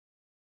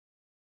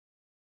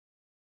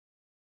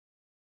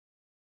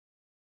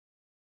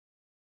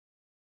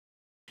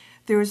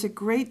There is a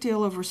great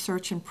deal of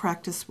research and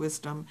practice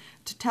wisdom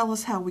to tell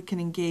us how we can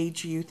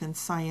engage youth in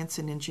science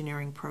and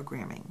engineering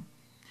programming.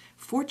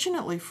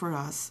 Fortunately for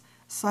us,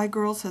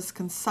 SciGirls has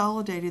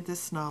consolidated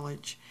this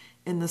knowledge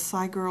in the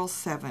SciGirls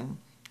 7,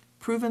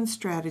 Proven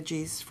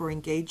Strategies for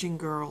Engaging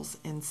Girls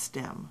in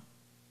STEM.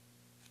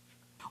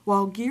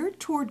 While geared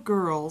toward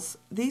girls,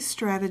 these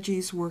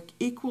strategies work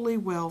equally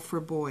well for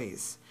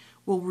boys.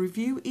 We'll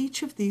review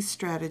each of these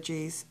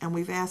strategies, and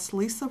we've asked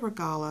Lisa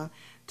Regalla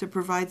to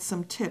provide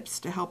some tips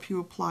to help you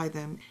apply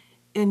them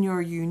in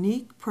your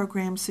unique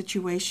program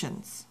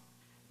situations.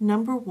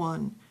 Number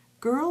 1,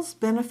 girls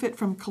benefit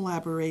from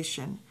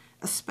collaboration,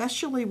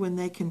 especially when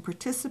they can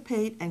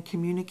participate and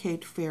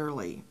communicate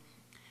fairly.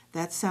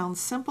 That sounds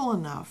simple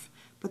enough,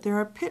 but there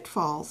are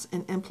pitfalls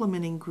in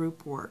implementing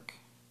group work.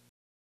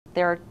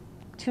 There are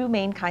two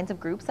main kinds of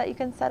groups that you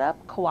can set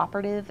up,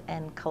 cooperative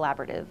and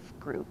collaborative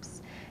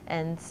groups.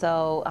 And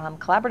so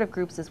collaborative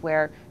groups is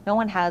where no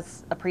one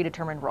has a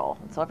predetermined role.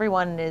 So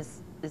everyone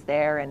is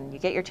there and you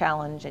get your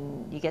challenge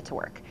and you get to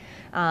work,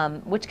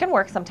 which can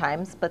work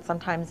sometimes, but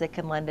sometimes it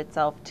can lend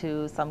itself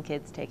to some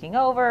kids taking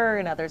over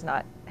and others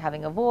not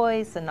having a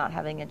voice and not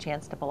having a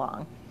chance to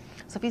belong.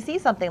 So if you see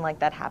something like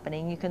that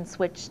happening, you can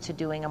switch to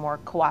doing a more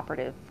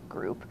cooperative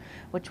group,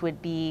 which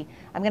would be,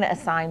 I'm going to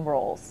assign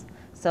roles.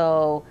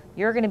 So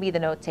you're going to be the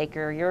note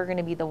taker, you're going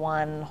to be the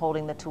one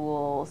holding the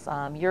tools,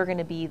 you're going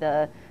to be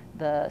the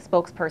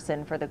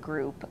spokesperson for the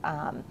group,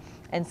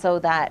 and so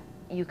that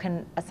you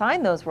can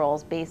assign those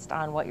roles based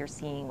on what you're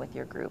seeing with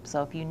your group.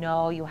 So if you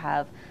know you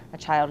have a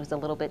child who's a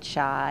little bit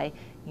shy,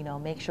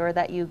 make sure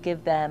that you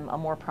give them a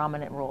more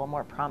prominent role, a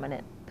more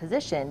prominent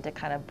position to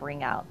kind of bring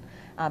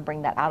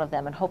that out of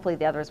them, and hopefully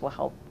the others will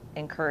help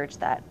encourage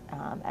that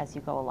as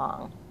you go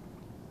along.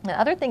 The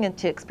other thing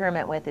to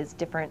experiment with is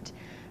different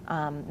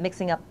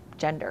mixing up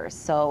genders.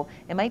 So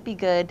it might be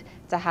good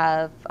to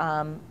have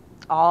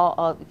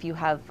if you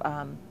have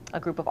a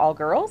group of all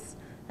girls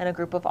and a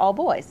group of all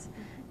boys,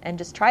 and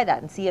just try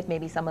that and see if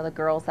maybe some of the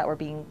girls that were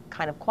being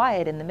kind of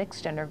quiet in the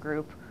mixed gender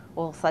group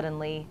will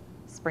suddenly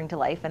spring to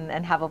life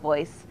and have a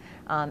voice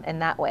in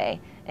that way.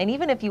 And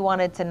even if you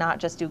wanted to not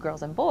just do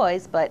girls and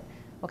boys, but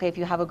okay, if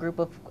you have a group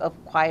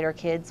of quieter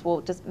kids,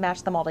 we'll just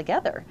match them all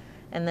together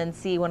and then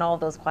see when all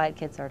those quiet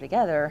kids are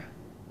together,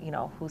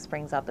 who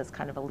springs up as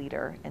kind of a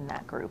leader in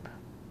that group.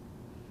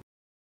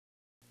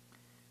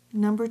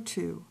 Number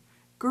 2,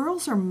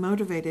 girls are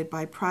motivated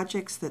by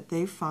projects that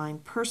they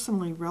find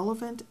personally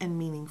relevant and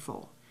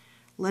meaningful.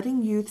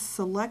 Letting youth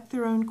select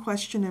their own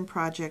question and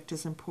project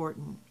is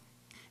important.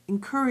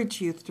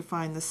 Encourage youth to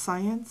find the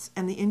science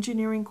and the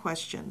engineering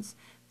questions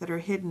that are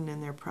hidden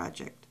in their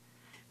project.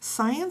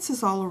 Science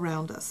is all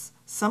around us.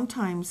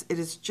 Sometimes it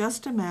is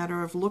just a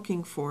matter of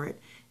looking for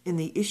it in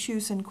the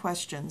issues and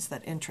questions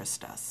that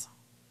interest us.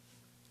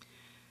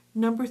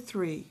 Number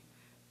 3,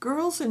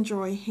 girls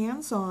enjoy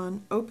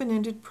hands-on,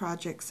 open-ended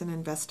projects and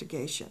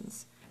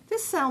investigations.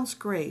 This sounds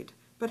great,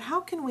 but how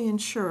can we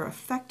ensure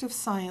effective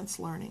science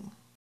learning?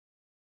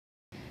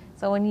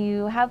 So when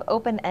you have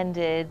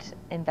open-ended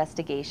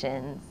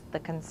investigations, the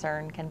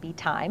concern can be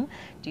time.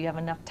 Do you have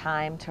enough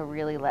time to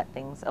really let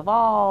things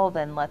evolve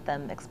and let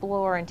them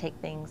explore and take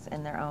things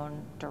in their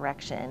own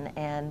direction?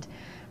 And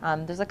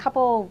there's a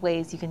couple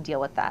ways you can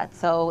deal with that.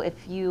 So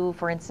if you,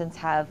 for instance,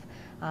 have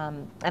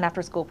an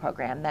after-school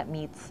program that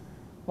meets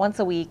once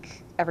a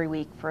week, every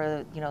week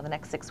for the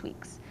next 6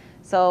 weeks.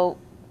 So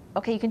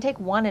okay, you can take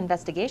one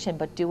investigation,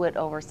 but do it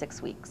over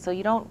 6 weeks. So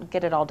you don't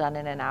get it all done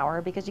in an hour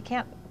because you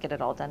can't get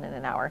it all done in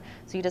an hour.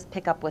 So you just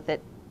pick up with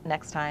it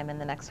next time and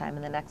the next time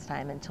and the next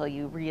time until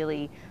you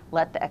really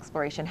let the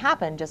exploration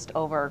happen just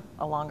over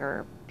a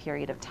longer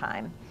period of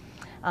time.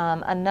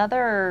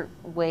 Another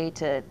way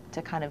to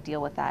kind of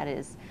deal with that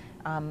is,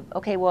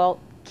 okay, well,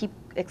 keep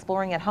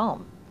exploring at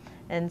home.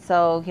 And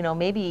so,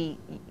 maybe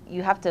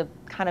you have to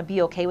kind of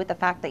be okay with the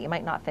fact that you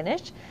might not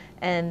finish,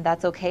 and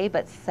that's okay,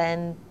 but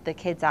send the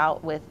kids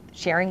out with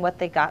sharing what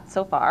they got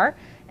so far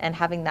and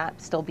having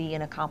that still be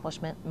an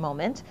accomplishment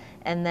moment.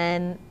 And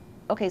then,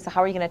 okay, so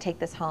how are you going to take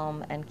this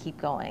home and keep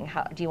going?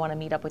 Do you want to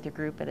meet up with your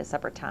group at a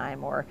separate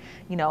time? Or,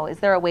 is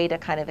there a way to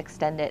kind of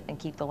extend it and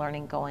keep the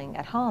learning going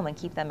at home and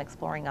keep them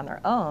exploring on their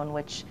own,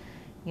 which,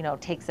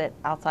 takes it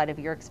outside of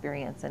your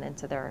experience and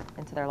into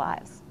their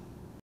lives?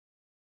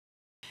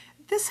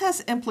 This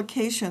has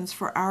implications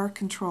for our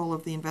control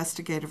of the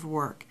investigative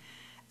work,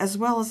 as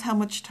well as how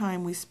much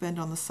time we spend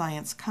on the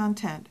science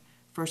content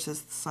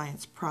versus the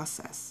science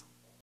process.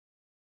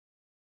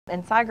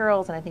 In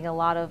SciGirls, and I think a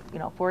lot of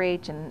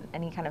 4-H and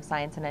any kind of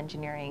science and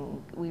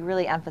engineering, we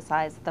really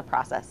emphasize the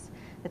process.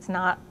 It's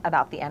not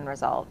about the end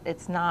result.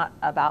 It's not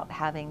about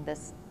having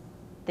this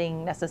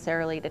thing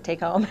necessarily to take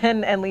home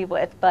and leave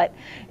with, but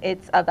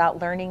it's about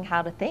learning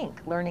how to think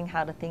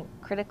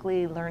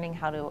critically, learning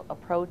how to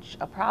approach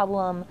a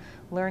problem,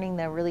 learning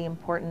the really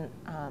important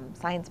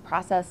science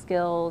process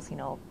skills,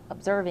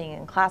 observing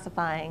and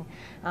classifying,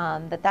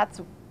 that's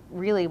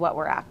really what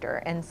we're after.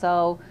 And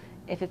so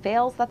if it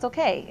fails, that's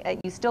okay.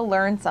 You still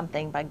learn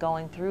something by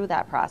going through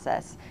that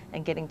process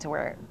and getting to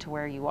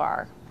where you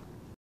are.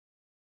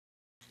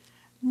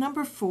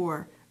 Number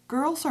 4,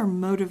 girls are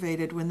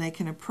motivated when they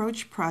can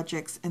approach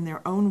projects in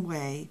their own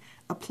way,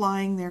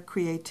 applying their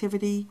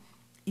creativity,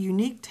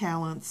 unique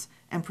talents,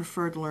 and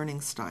preferred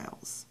learning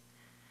styles.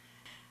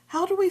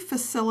 How do we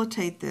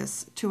facilitate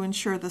this to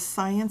ensure the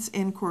science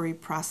inquiry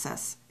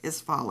process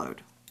is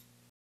followed?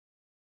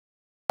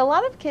 A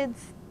lot of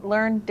kids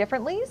learn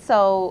differently,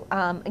 so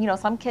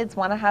some kids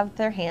want to have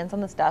their hands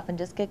on the stuff and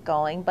just get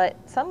going, but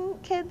some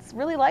kids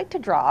really like to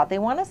draw. They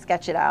want to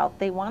sketch it out.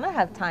 They want to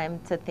have time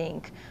to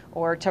think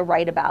or to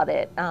write about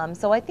it.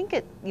 So I think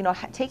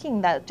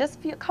taking that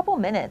just a couple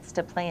minutes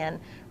to plan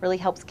really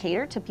helps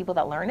cater to people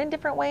that learn in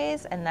different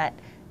ways and that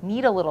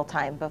need a little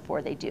time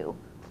before they do.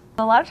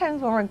 A lot of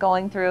times when we're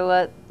going through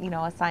a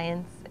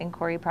science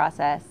inquiry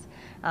process,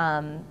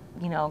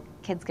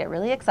 kids get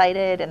really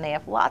excited and they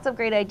have lots of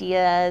great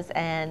ideas,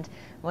 and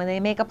when they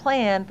make a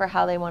plan for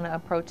how they want to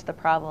approach the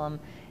problem,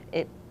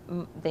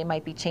 they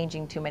might be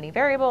changing too many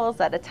variables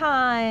at a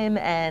time,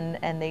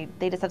 and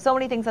they just have so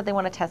many things that they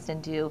want to test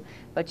and do,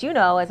 but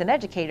as an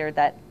educator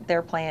that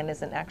their plan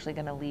isn't actually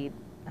going to lead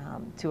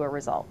to a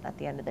result at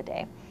the end of the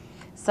day.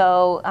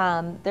 So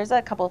there's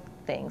a couple of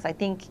things. I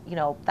think,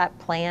 that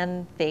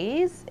plan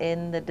phase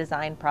in the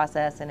design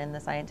process and in the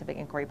scientific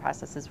inquiry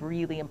process is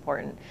really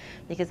important,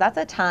 because that's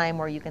a time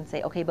where you can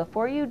say, okay,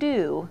 before you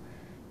do,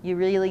 you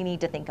really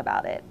need to think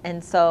about it.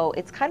 And so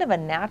it's kind of a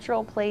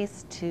natural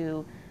place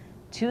to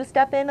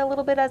step in a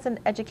little bit as an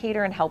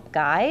educator and help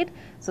guide,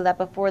 so that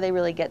before they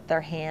really get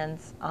their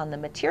hands on the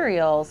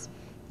materials,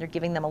 you're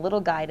giving them a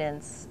little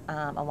guidance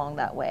along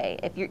that way.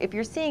 If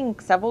you're seeing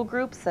several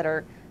groups that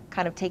are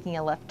kind of taking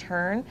a left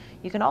turn,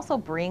 you can also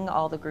bring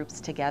all the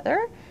groups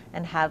together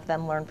and have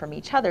them learn from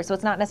each other. So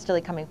it's not necessarily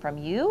coming from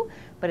you,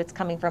 but it's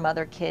coming from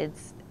other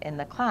kids in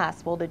the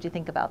class. Well, did you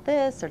think about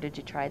this, or did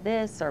you try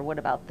this, or what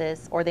about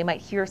this? Or they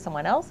might hear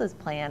someone else's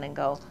plan and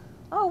go,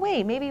 oh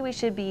wait, maybe we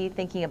should be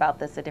thinking about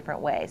this a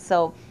different way.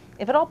 So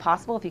if at all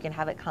possible, if you can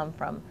have it come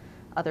from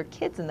other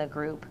kids in the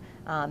group,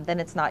 then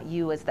it's not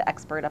you as the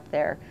expert up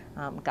there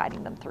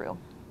guiding them through.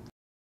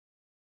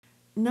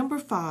 Number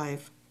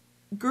 5,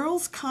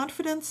 girls'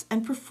 confidence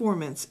and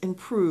performance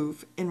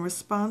improve in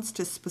response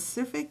to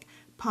specific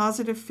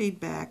positive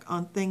feedback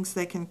on things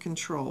they can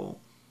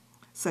control,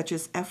 such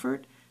as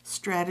effort,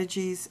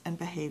 strategies, and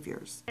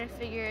behaviors. I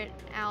figured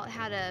out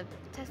how to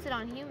test it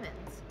on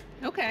humans.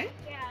 Okay.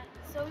 Yeah,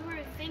 so we were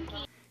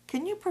thinking.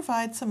 Can you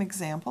provide some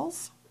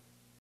examples?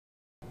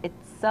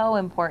 It's so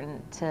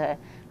important to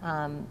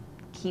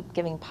keep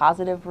giving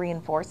positive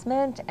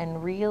reinforcement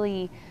and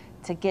really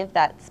to give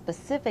that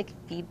specific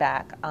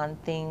feedback on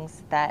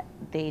things that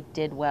they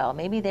did well.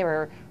 Maybe they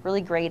were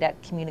really great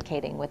at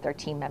communicating with their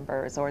team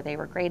members, or they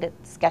were great at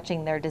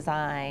sketching their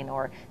design,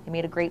 or they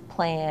made a great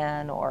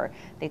plan, or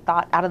they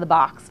thought out of the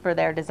box for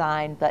their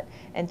design,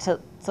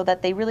 so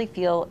that they really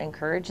feel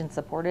encouraged and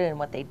supported in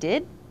what they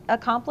did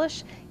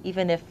accomplish,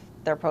 even if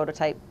their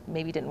prototype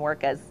maybe didn't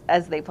work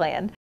as they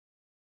planned.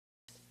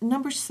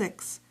 Number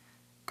 6,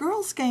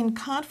 girls gain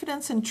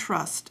confidence and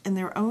trust in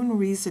their own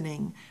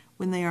reasoning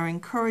when they are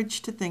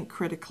encouraged to think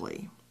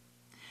critically.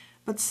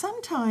 But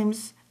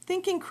sometimes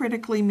thinking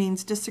critically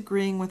means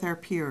disagreeing with our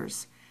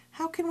peers.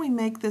 How can we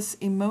make this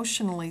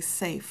emotionally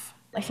safe?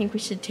 I think we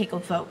should take a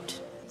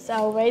vote.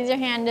 So raise your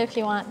hand if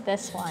you want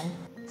this one.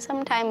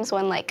 Sometimes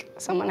when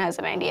someone has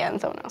an idea and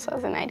someone else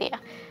has an idea,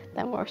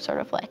 then we're sort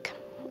of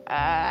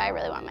I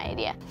really want my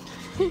idea.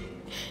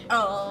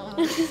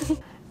 Oh.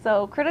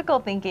 So critical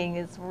thinking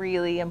is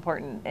really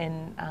important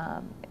in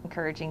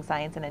encouraging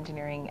science and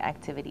engineering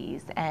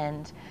activities,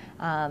 and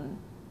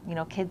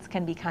kids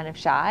can be kind of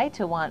shy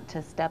to want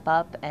to step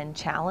up and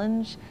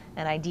challenge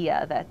an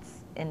idea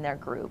that's in their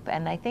group,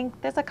 and I think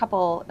there's a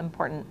couple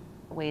important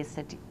ways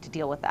to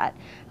deal with that.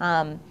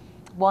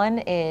 One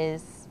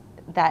is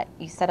that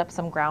you set up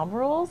some ground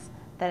rules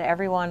that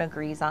everyone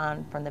agrees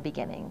on from the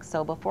beginning.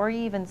 So before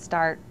you even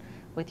start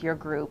with your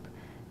group,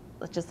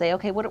 let's just say,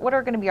 okay, what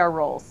are going to be our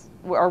rules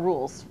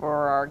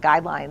or our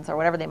guidelines or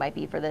whatever they might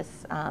be for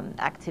this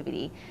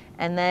activity,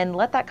 and then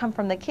let that come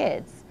from the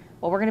kids.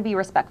 Well, we're going to be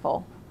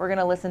respectful. We're going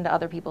to listen to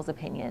other people's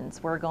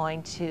opinions. We're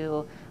going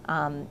to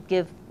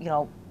give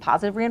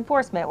positive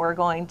reinforcement. We're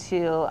going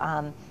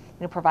to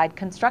provide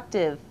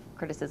constructive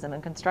criticism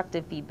and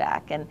constructive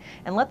feedback, and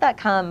let that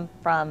come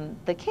from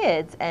the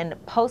kids, and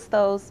post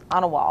those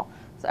on a wall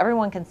so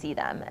everyone can see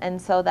them,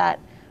 and so that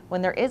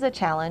when there is a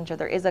challenge or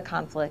there is a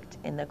conflict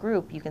in the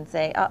group, you can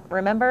say,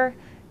 remember,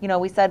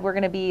 we said we're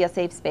going to be a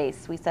safe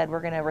space. We said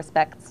we're going to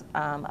respect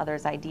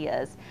others'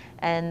 ideas.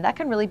 And that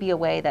can really be a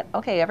way that,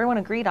 okay, everyone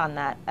agreed on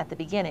that at the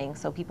beginning,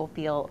 so people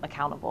feel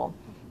accountable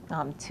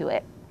to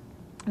it.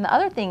 And the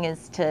other thing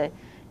is to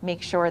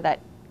make sure that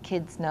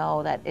kids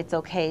know that it's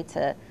okay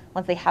to,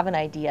 once they have an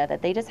idea,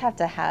 that they just have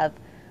to have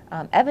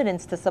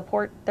evidence to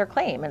support their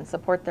claim and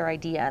support their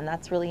idea, and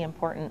that's really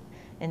important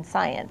in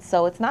science.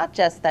 So it's not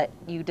just that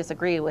you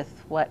disagree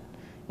with what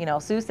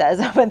Sue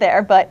says over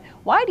there, but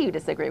why do you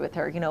disagree with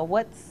her?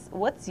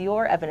 What's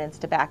your evidence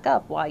to back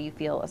up why you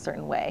feel a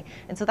certain way?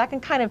 And so that can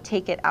kind of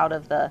take it out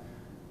of the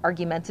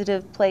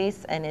argumentative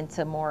place and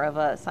into more of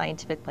a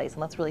scientific place.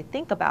 And let's really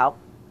think about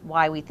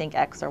why we think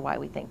X or why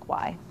we think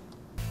Y.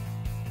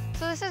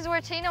 So this is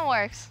where Tina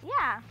works.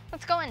 Yeah.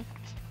 Let's go in.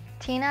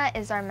 Tina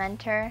is our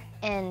mentor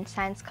in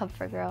Science Club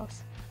for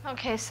Girls.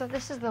 Okay, so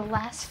this is the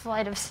last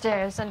flight of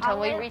stairs until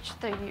we reach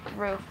the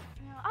roof.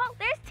 Oh,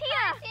 there's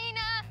Tina! Tina!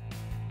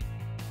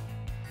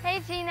 Hey,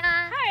 Tina.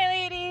 Hi,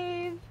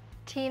 ladies.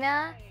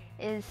 Tina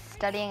is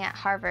studying at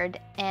Harvard,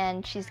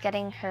 and she's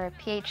getting her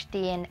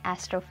PhD in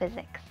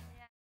astrophysics.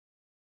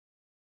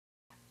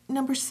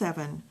 Number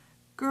 7,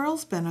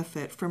 girls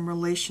benefit from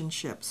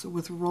relationships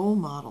with role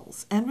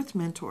models and with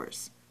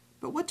mentors.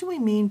 But what do we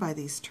mean by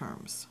these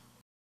terms?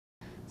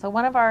 So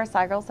one of our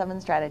SciGirls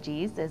 7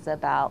 strategies is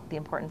about the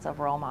importance of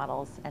role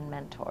models and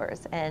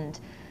mentors. And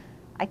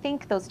I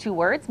think those two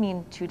words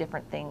mean two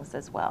different things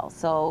as well.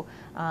 So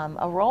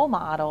a role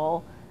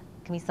model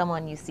can be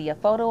someone you see a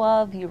photo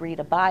of, you read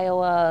a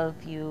bio of,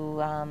 you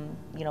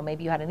know,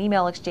 maybe you had an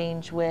email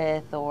exchange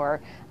with, or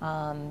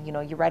you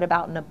know, you read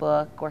about in a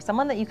book, or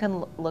someone that you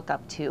can look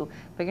up to,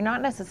 but you're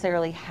not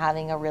necessarily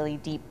having a really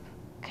deep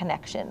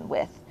connection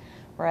with.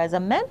 Whereas a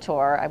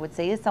mentor, I would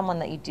say, is someone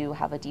that you do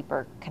have a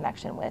deeper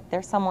connection with.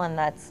 They're someone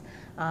that's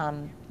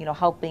you know,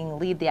 helping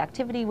lead the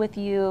activity with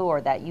you,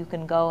 or that you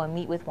can go and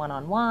meet with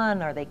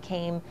one-on-one, or they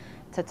came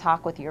to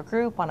talk with your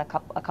group on a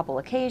couple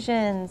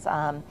occasions.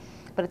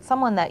 But it's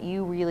someone that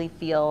you really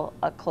feel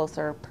a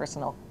closer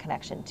personal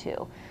connection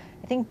to.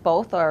 I think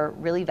both are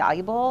really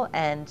valuable,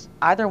 and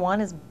either one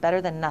is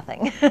better than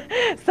nothing.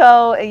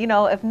 So, you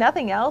know, if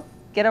nothing else,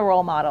 get a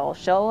role model,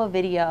 show a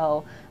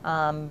video,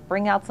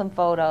 bring out some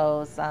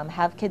photos,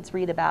 have kids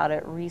read about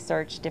it,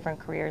 research different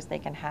careers they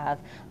can have,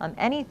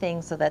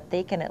 anything so that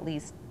they can at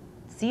least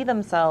see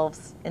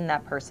themselves in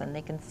that person.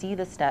 They can see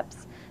the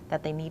steps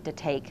that they need to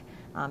take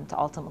to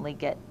ultimately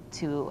get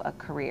to a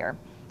career.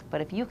 But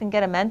if you can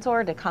get a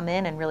mentor to come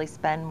in and really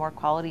spend more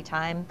quality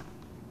time,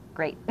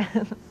 great.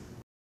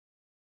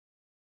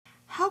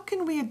 How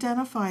can we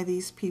identify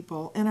these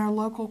people in our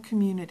local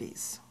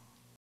communities?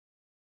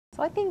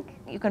 So I think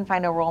you can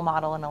find a role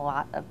model in a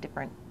lot of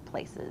different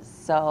places.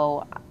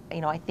 So, you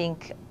know, I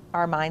think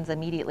our minds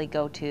immediately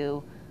go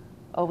to,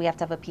 oh, we have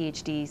to have a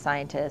PhD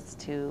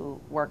scientist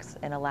who works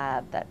in a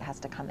lab that has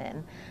to come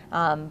in.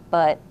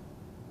 But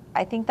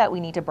I think that we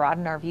need to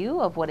broaden our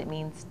view of what it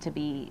means to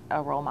be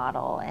a role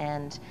model,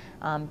 and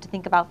to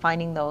think about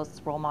finding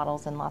those role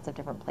models in lots of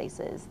different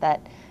places.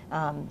 That,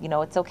 you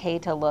know, it's okay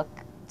to look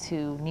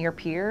to near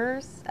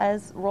peers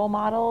as role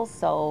models.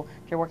 So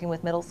if you're working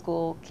with middle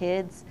school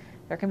kids,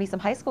 there can be some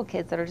high school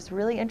kids that are just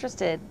really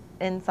interested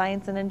in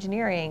science and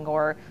engineering,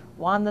 or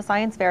won the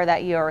science fair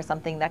that year or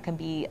something, that can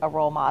be a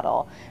role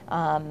model.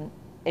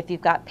 If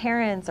you've got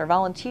parents or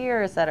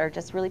volunteers that are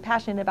just really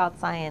passionate about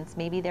science,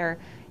 maybe they're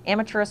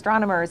amateur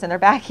astronomers in their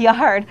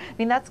backyard. I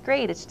mean, that's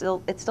great. It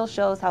still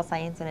shows how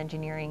science and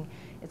engineering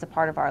is a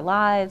part of our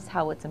lives,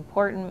 how it's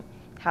important,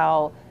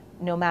 how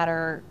no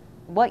matter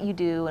what you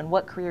do and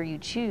what career you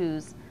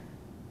choose,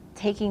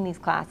 taking these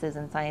classes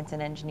in science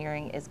and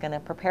engineering is going to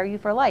prepare you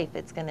for life.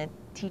 It's going to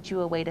teach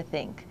you a way to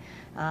think.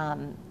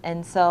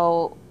 And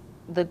so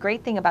the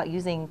great thing about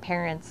using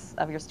parents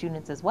of your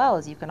students as well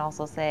is you can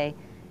also say,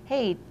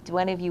 hey, do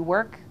any of you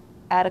work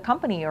at a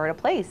company or at a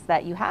place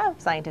that you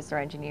have scientists or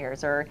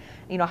engineers, or,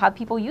 you know, have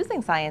people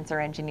using science or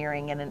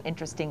engineering in an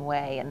interesting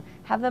way, and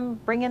have them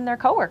bring in their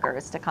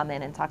coworkers to come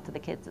in and talk to the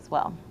kids as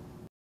well.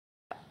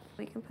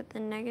 We can put the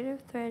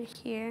negative thread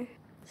here.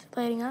 Is it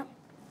lighting up?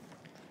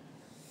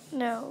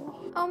 No.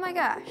 Oh my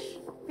gosh.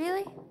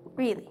 Really?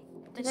 Really?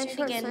 Let's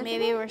do it again.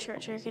 Maybe we're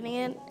short-circuiting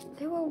it.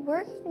 They were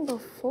working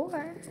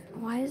before.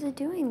 Why is it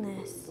doing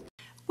this?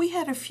 We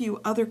had a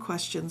few other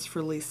questions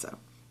for Lisa.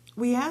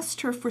 We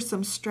asked her for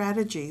some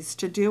strategies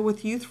to deal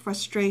with youth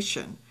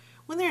frustration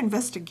when their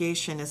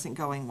investigation isn't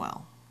going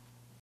well.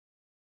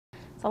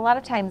 So a lot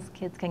of times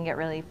kids can get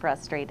really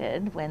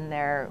frustrated when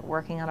they're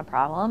working on a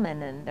problem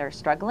and then they're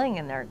struggling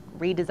and they're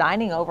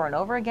redesigning over and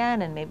over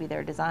again, and maybe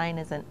their design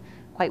isn't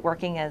quite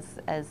working as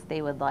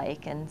they would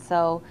like. And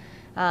so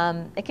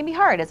it can be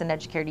hard as an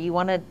educator. We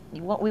want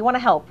to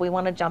help. We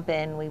want to jump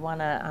in. We want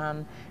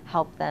to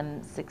help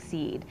them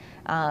succeed.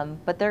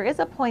 But there is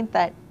a point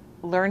that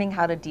learning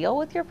how to deal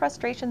with your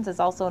frustrations is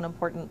also an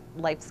important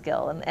life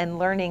skill, and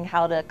learning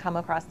how to come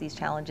across these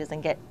challenges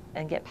and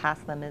get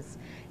past them is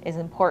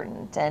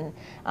important. And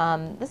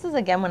this is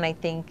again when I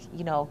think,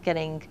 you know,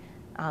 getting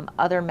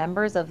other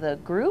members of the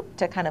group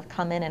to kind of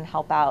come in and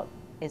help out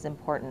is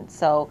important.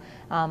 So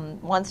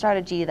one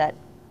strategy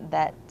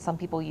that some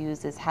people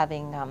use is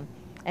having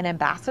an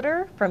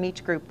ambassador from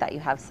each group that you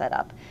have set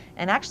up,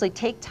 and actually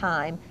take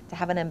time to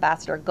have an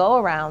ambassador go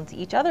around to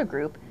each other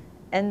group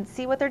and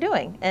see what they're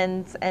doing,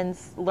 and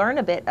learn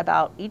a bit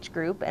about each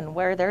group and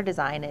where their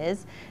design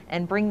is,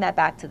 and bring that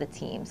back to the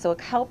team. So it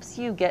helps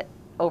you get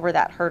over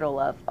that hurdle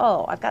of,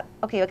 oh, I've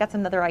got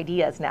some other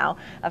ideas now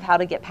of how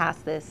to get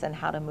past this and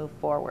how to move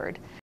forward.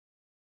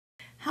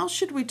 How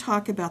should we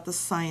talk about the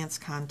science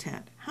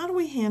content? How do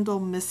we handle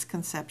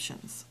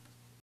misconceptions?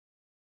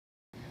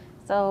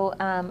 So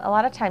a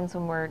lot of times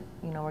when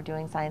we're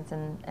doing science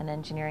and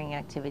engineering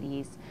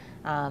activities,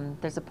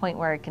 there's a point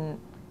where it can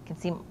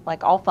can seem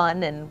like all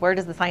fun, and where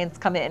does the science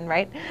come in,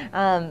 right?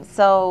 I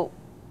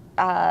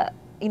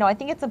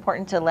think it's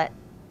important to let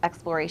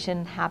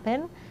exploration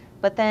happen,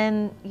 but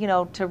then,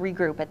 to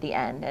regroup at the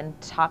end and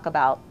talk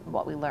about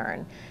what we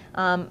learn.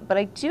 But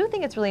I do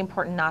think it's really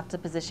important not to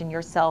position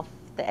yourself,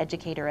 the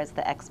educator, as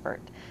the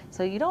expert.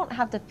 So you don't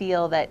have to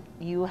feel that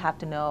you have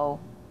to know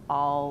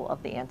all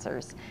of the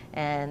answers,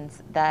 and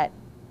that,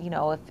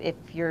 if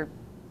you're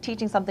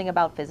teaching something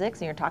about physics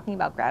and you're talking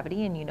about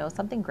gravity and you know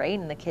something, great,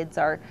 and the kids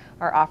are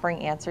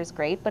offering answers,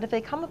 great. But if they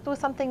come up with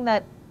something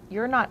that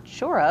you're not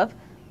sure of,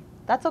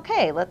 that's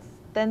okay. Let's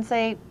then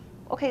say,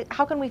 okay,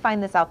 how can we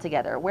find this out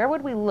together? Where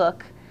would we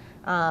look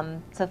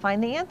to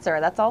find the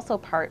answer? That's also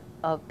part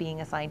of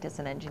being a scientist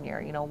and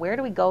engineer. Where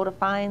do we go to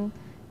find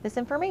this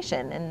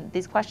information and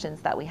these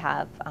questions that we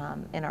have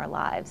in our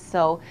lives?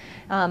 So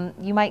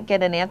you might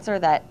get an answer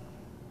that,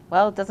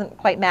 well, it doesn't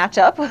quite match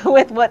up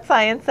with what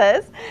science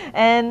says.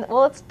 And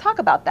well, let's talk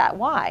about that.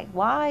 Why?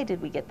 Why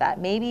did we get that?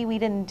 Maybe we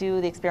didn't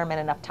do the experiment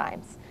enough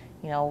times.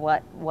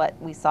 What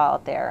we saw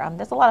out there.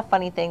 There's a lot of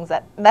funny things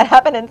that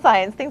happen in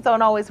science. Things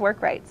don't always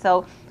work right.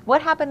 So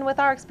what happened with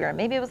our experiment?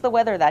 Maybe it was the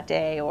weather that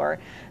day, or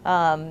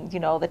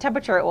the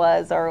temperature it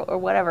was, or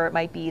whatever it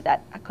might be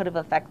that could have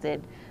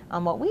affected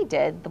what we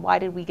did. Why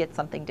did we get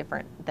something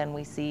different than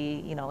we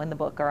see in the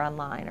book or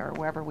online or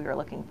wherever we were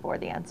looking for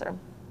the answer?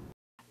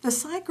 The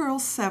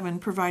SciGirls 7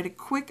 provide a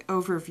quick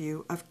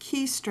overview of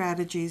key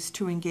strategies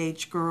to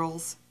engage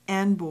girls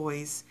and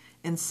boys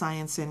in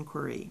science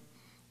inquiry.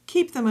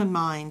 Keep them in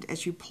mind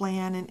as you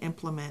plan and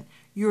implement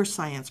your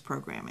science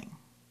programming.